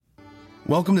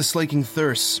Welcome to Slaking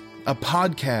Thirsts, a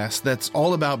podcast that's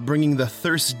all about bringing the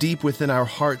thirst deep within our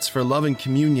hearts for love and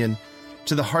communion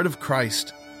to the heart of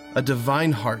Christ, a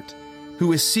divine heart,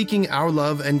 who is seeking our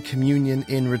love and communion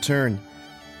in return.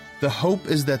 The hope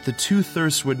is that the two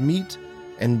thirsts would meet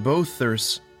and both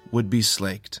thirsts would be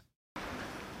slaked.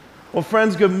 Well,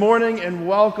 friends, good morning and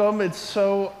welcome. It's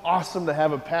so awesome to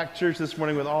have a packed church this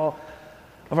morning with all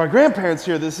of our grandparents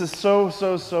here. This is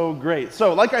so great.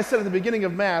 So, like I said at the beginning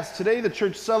of Mass, today the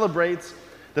church celebrates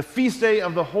the feast day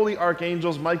of the holy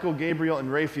archangels, Michael, Gabriel,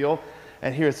 and Raphael.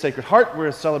 And here at Sacred Heart,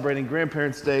 we're celebrating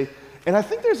Grandparents' Day. And I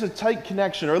think there's a tight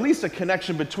connection, or at least a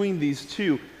connection between these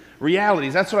two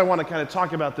realities. That's what I want to kind of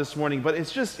talk about this morning. But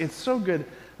it's so good.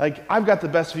 Like, I've got the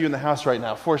best view in the house right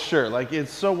now, for sure. Like,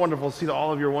 it's so wonderful to see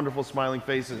all of your wonderful smiling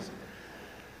faces.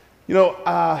 You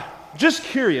know, just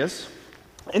curious,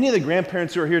 any of the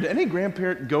grandparents who are here, did any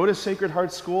grandparent go to Sacred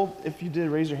Heart School? If you did,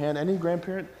 raise your hand. Any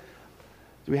grandparent?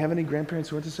 Do we have any grandparents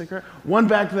who went to Sacred Heart? One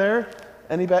back there,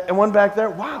 and one back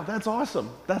there. Wow, that's awesome.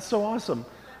 That's so awesome.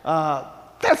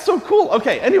 That's so cool.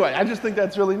 Okay, anyway, I just think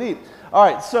that's really neat. All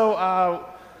right, so,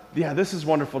 yeah, this is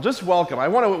wonderful. Just welcome. I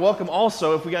want to welcome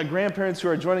also, if we got grandparents who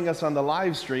are joining us on the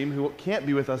live stream who can't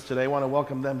be with us today, I want to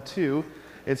welcome them too.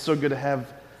 It's so good to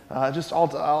have just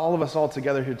all of us all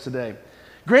together here today.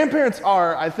 Grandparents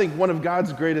are, I think, one of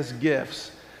God's greatest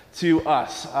gifts to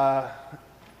us,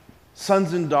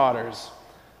 sons and daughters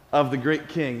of the great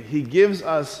King. He gives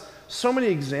us so many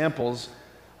examples,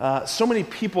 so many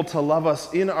people to love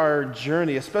us in our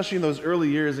journey, especially in those early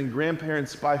years, and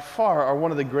grandparents by far are one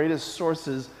of the greatest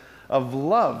sources of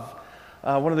love,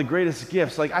 one of the greatest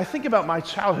gifts. Like, I think about my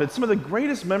childhood. Some of the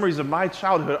greatest memories of my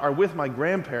childhood are with my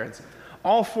grandparents.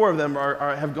 All four of them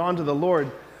have gone to the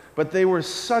Lord, but they were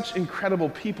such incredible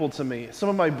people to me. Some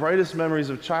of my brightest memories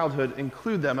of childhood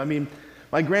include them. I mean,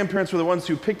 my grandparents were the ones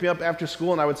who picked me up after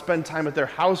school, and I would spend time at their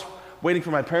house waiting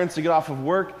for my parents to get off of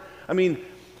work. I mean,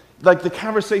 like the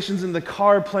conversations in the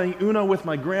car playing Uno with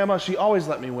my grandma, she always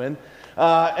let me win.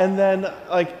 And then,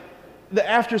 like, the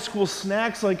after-school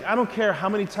snacks, like, I don't care how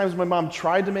many times my mom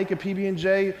tried to make a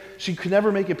PB&J, she could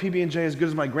never make a PB&J as good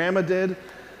as my grandma did.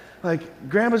 Like,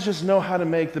 grandmas just know how to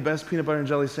make the best peanut butter and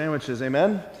jelly sandwiches,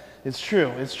 amen? It's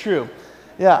true.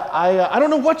 Yeah, I don't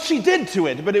know what she did to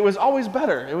it, but it was always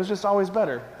better. It was just always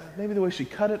better. Maybe the way she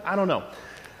cut it, I don't know.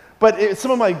 But some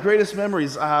of my greatest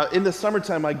memories, in the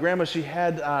summertime, my grandma, she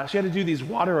had to do these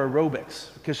water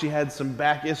aerobics because she had some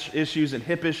back issues and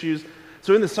hip issues.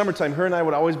 So in the summertime, her and I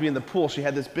would always be in the pool. She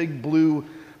had this big blue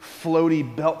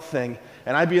floaty belt thing,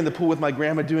 and I'd be in the pool with my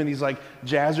grandma doing these like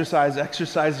jazzercise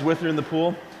exercises with her in the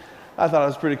pool. I thought it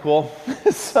was pretty cool.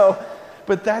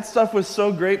 But that stuff was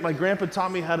so great. My grandpa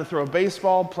taught me how to throw a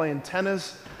baseball, playing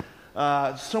tennis,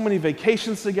 so many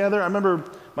vacations together. I remember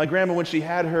my grandma, when she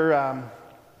had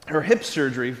her hip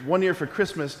surgery, one year for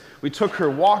Christmas, we took her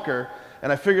walker,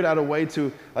 and I figured out a way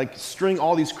to like string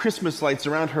all these Christmas lights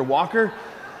around her walker.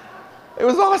 It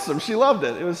was awesome. She loved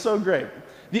it. It was so great.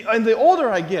 And the older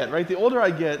I get, right,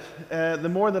 the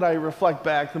more that I reflect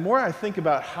back, the more I think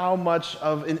about how much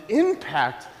of an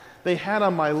impact they had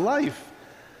on my life,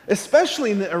 especially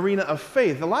in the arena of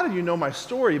faith. A lot of you know my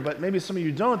story, but maybe some of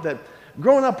you don't, that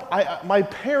growing up, my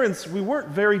parents, we weren't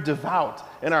very devout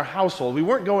in our household. We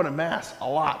weren't going to Mass a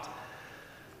lot.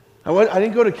 I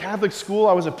didn't go to Catholic school.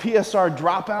 I was a PSR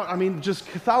dropout. I mean, just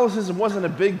Catholicism wasn't a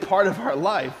big part of our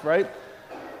life, right?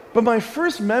 But my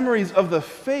first memories of the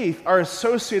faith are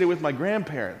associated with my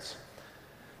grandparents.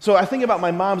 So I think about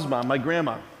my mom's mom, my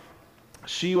grandma.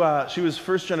 She was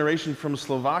first generation from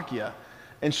Slovakia,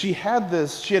 and she had a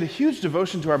huge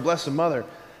devotion to our Blessed Mother,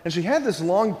 and she had this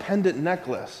long pendant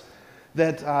necklace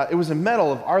that it was a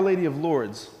medal of Our Lady of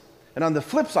Lourdes, and on the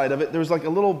flip side of it, there was like a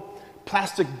little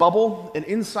plastic bubble, and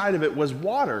inside of it was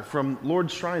water from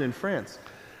Lourdes Shrine in France.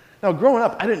 Now, growing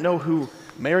up, I didn't know who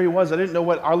Mary was. I didn't know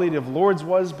what Our Lady of Lourdes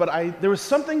was, but there was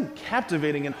something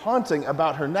captivating and haunting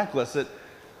about her necklace that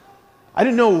I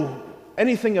didn't know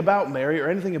anything about Mary or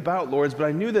anything about Lourdes, but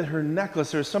I knew that her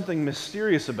necklace, there was something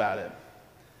mysterious about it.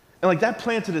 And like that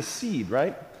planted a seed,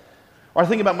 right? Or I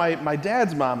think about my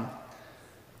dad's mom.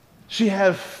 She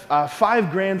had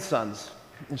 5 grandsons,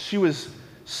 and she was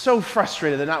so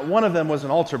frustrated that not one of them was an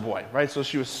altar boy, right? So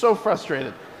she was so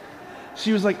frustrated.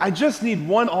 She was like, I just need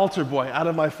one altar boy out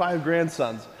of my 5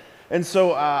 grandsons. And so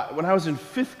when I was in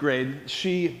 5th grade,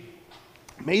 she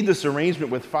made this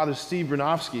arrangement with Father Steve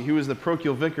Brunovsky, who was the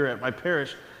parochial vicar at my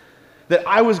parish, that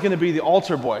I was going to be the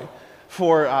altar boy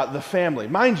for the family.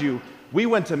 Mind you, we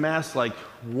went to Mass like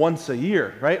once a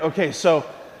year, right? Okay, so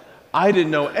I didn't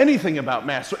know anything about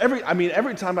Mass. So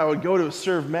every time I would go to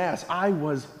serve Mass, I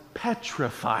was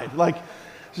petrified. Like,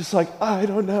 just like, I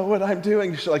don't know what I'm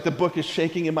doing. Like the book is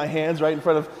shaking in my hands right in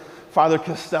front of Father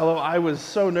Costello. I was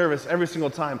so nervous every single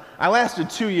time. I lasted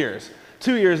 2 years.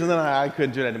 2 years, and then I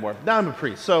couldn't do it anymore. Now I'm a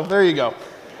priest, so there you go.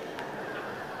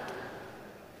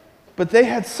 But they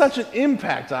had such an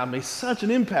impact on me, such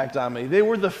an impact on me. They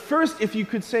were the first, if you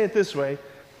could say it this way,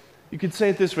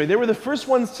 they were the first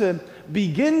ones to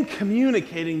begin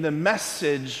communicating the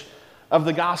message of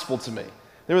the gospel to me.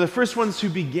 They were the first ones who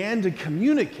began to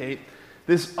communicate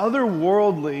this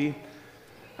otherworldly,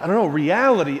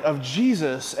 reality of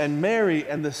Jesus and Mary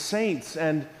and the saints.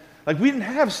 And like, we didn't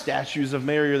have statues of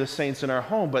Mary or the saints in our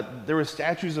home, but there were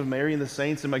statues of Mary and the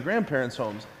saints in my grandparents'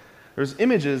 homes. There's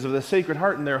images of the Sacred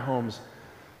Heart in their homes.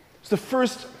 It's the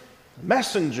first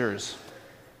messengers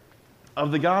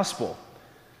of the gospel.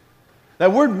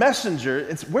 That word messenger,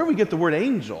 it's where we get the word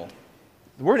angel.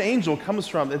 The word angel comes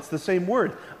from, it's the same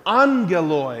word,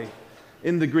 angeloi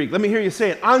in the Greek. Let me hear you say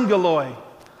it, angeloi.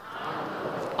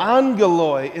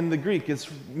 Angeloi in the Greek, it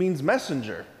means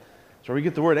messenger. That's where we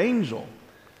get the word angel.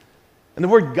 And the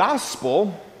word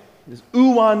gospel is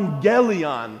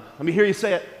euangelion. Let me hear you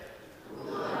say it.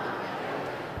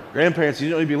 Grandparents, you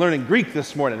don't need to be learning Greek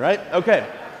this morning, right? Okay.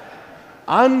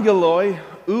 Angeloi,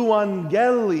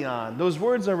 euangelion. Those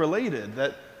words are related.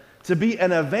 That to be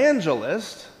an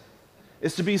evangelist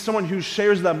is to be someone who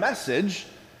shares the message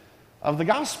of the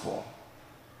gospel,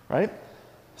 right?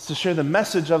 It's to share the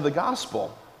message of the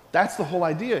gospel. That's the whole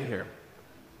idea here.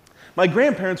 My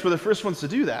grandparents were the first ones to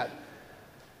do that.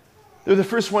 They were the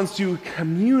first ones to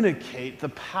communicate the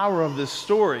power of this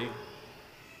story.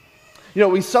 You know,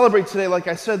 we celebrate today, like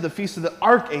I said, the Feast of the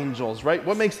Archangels, right?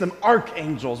 What makes them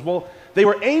archangels? Well, they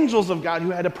were angels of God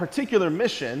who had a particular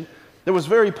mission that was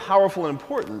very powerful and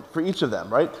important for each of them,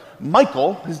 right?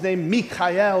 Michael, his name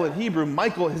Michael in Hebrew,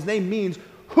 Michael, his name means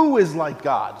who is like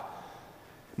God.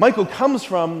 Michael comes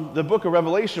from the book of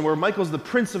Revelation, where Michael's the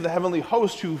prince of the heavenly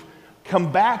host who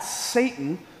combats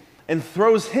Satan and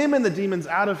throws him and the demons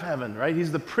out of heaven, right?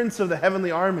 He's the prince of the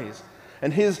heavenly armies.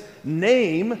 And his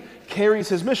name carries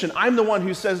his mission. I'm the one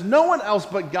who says no one else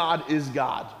but God is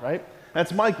God, right?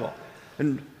 That's Michael.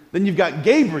 And then you've got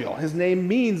Gabriel. His name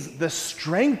means the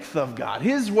strength of God.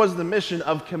 His was the mission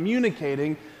of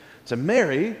communicating to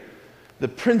Mary, the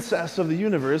princess of the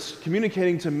universe,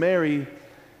 communicating to Mary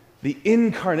the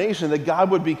incarnation, that God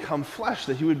would become flesh,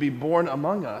 that he would be born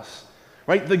among us,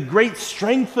 right? The great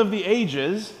strength of the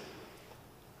ages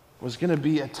was going to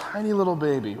be a tiny little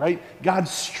baby, right? God's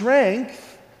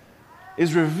strength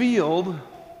is revealed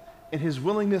in his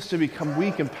willingness to become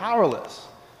weak and powerless,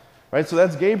 right? So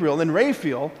that's Gabriel. And then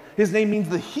Raphael, his name means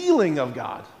the healing of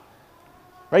God,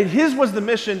 right? His was the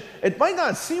mission. It might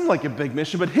not seem like a big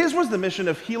mission, but his was the mission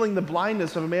of healing the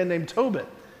blindness of a man named Tobit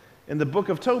in the book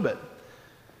of Tobit.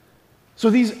 So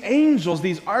these angels,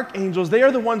 these archangels, they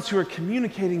are the ones who are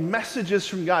communicating messages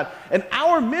from God. And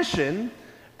our mission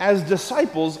as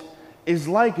disciples is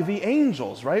like the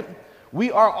angels, right? We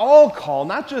are all called,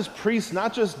 not just priests,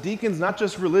 not just deacons, not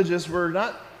just religious.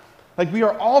 We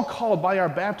are all called by our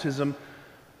baptism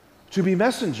to be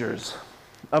messengers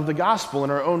of the gospel in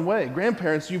our own way.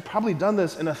 Grandparents, you've probably done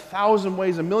this in 1,000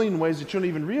 ways, 1,000,000 ways that you don't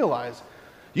even realize.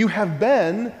 You have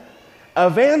been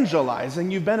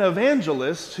evangelizing, you've been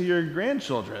evangelists to your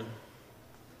grandchildren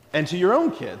and to your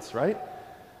own kids, right?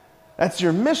 That's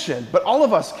your mission. But all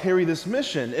of us carry this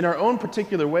mission in our own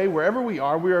particular way. Wherever we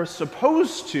are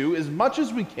supposed to, as much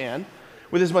as we can,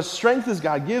 with as much strength as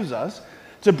God gives us,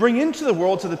 to bring into the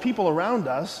world, to the people around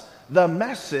us, the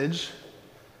message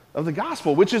of the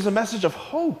gospel, which is a message of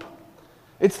hope.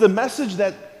 It's the message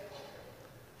that,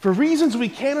 for reasons we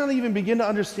cannot even begin to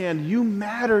understand, you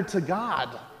matter to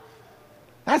God.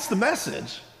 That's the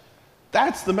message.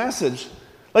 That's the message.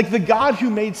 Like the God who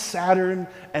made Saturn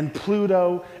and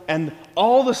Pluto and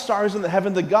all the stars in the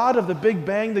heaven, the God of the Big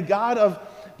Bang, the God of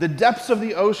the depths of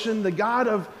the ocean, the God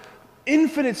of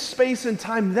infinite space and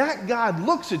time, that God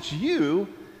looks at you,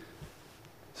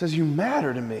 says, you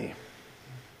matter to me.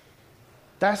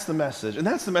 That's the message. And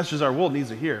that's the message our world needs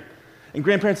to hear. And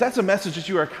grandparents, that's a message that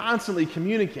you are constantly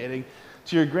communicating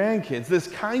to your grandkids. This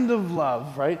kind of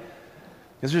love, right?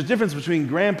 Because there's a difference between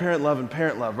grandparent love and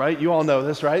parent love, right? You all know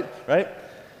this, right? Right?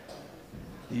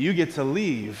 You get to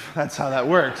leave. That's how that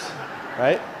works,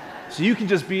 right? So you can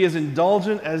just be as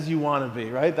indulgent as you want to be,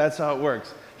 right? That's how it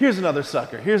works. Here's another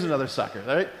sucker. Here's another sucker,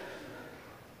 right?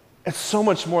 It's so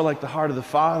much more like the heart of the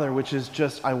Father, which is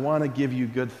just, I want to give you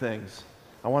good things.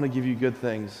 I want to give you good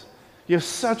things. You have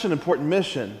such an important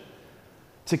mission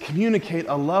to communicate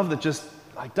a love that just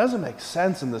doesn't make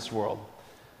sense in this world.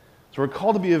 So we're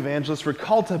called to be evangelists. We're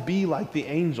called to be like the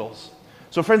angels,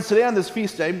 So friends, today on this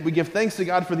feast day, we give thanks to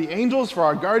God for the angels, for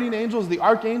our guardian angels, the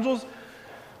archangels,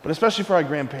 but especially for our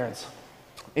grandparents.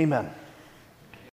 Amen.